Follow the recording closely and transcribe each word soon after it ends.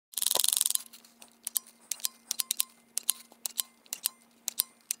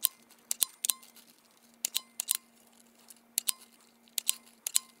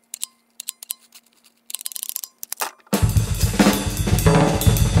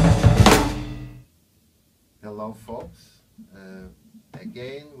Hello folks,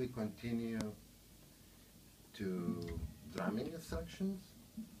 again we continue to drumming instructions.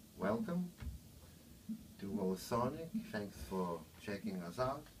 Welcome to Wollesonic. Thanks for checking us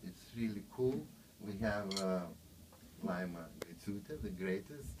out. It's really cool. We have Laima, the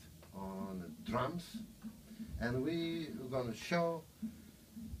greatest on the drums, and we're going to show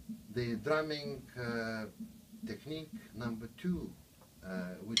the drumming technique number 2,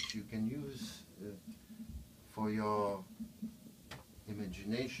 which you can use for your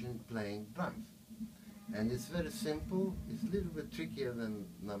imagination playing drums. And it's very simple. It's a little bit trickier than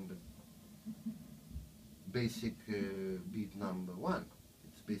basic beat number 1.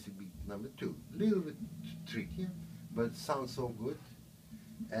 It's basic beat number 2. A little bit trickier, but it sounds so good.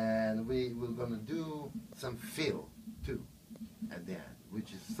 And we're going to do some fill too at the end,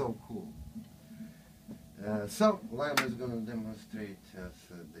 which is so cool. So Laima is going to demonstrate us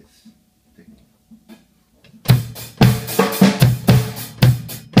this technique.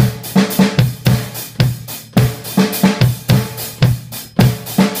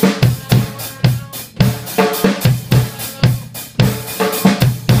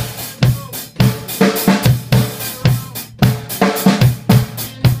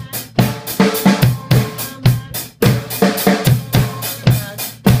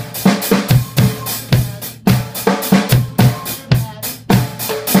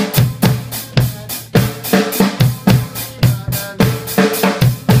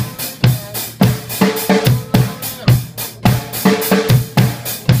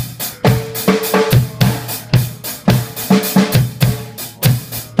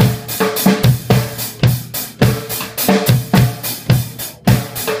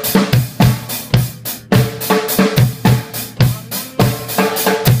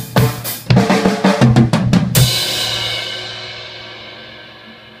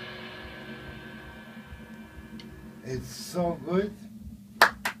 It's so good.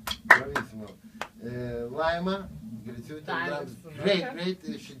 Bravissimo. Laima, drums,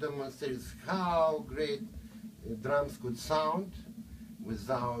 great. She demonstrates how great drums could sound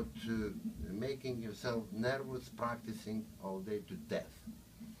without making yourself nervous, practicing all day to death.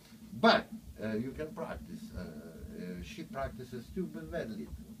 But you can practice. She practices too, but very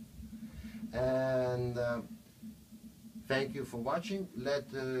little. And thank you for watching.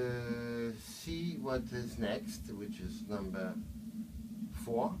 Let's see what is next, which is number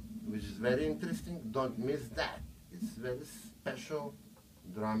 4, which is very interesting. Don't miss that. It's very special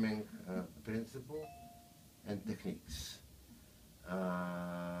drumming principle and techniques.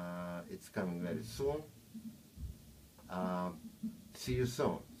 It's coming very soon. See you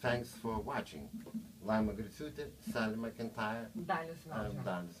soon. Thanks for watching. Laima Gritsute, Sally McIntyre, Dalius Naujo.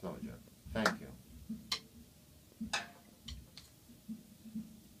 Dalius Naujo. Thank you.